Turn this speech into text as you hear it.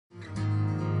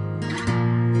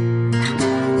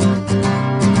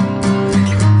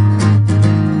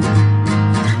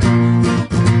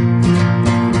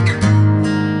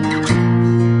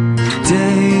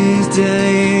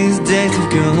Days have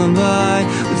gone by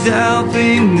without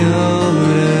being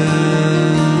noticed.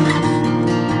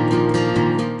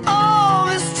 All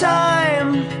this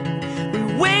time we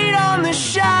wait on the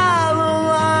shallow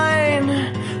line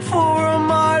for a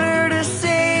martyr to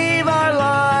save our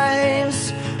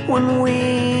lives when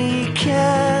we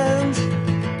can't.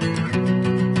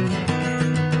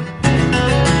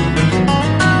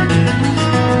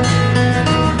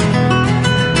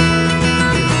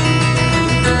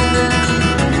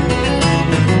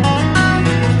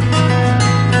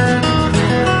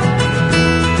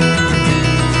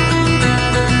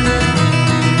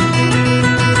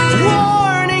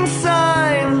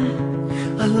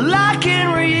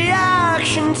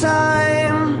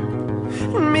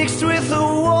 Time mixed with a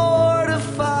war to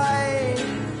fight.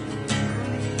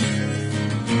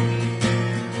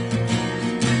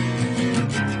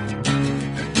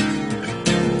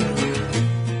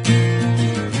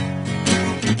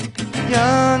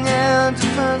 Young and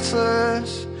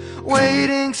defenseless,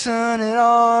 waiting, sun in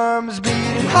arms,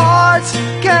 beating hearts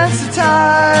against the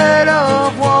tide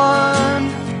of one.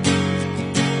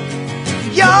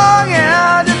 Young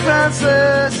and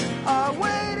defenseless are waiting.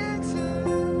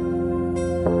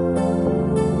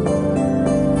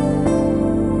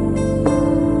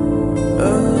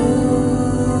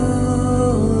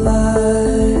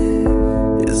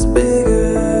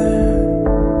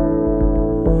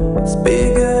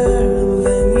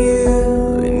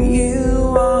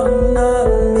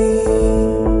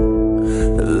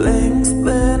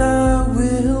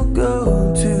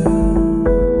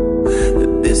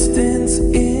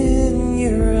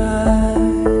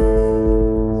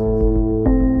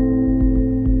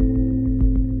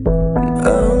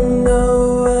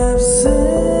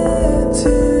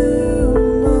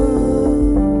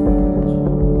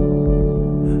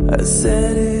 I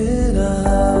said it.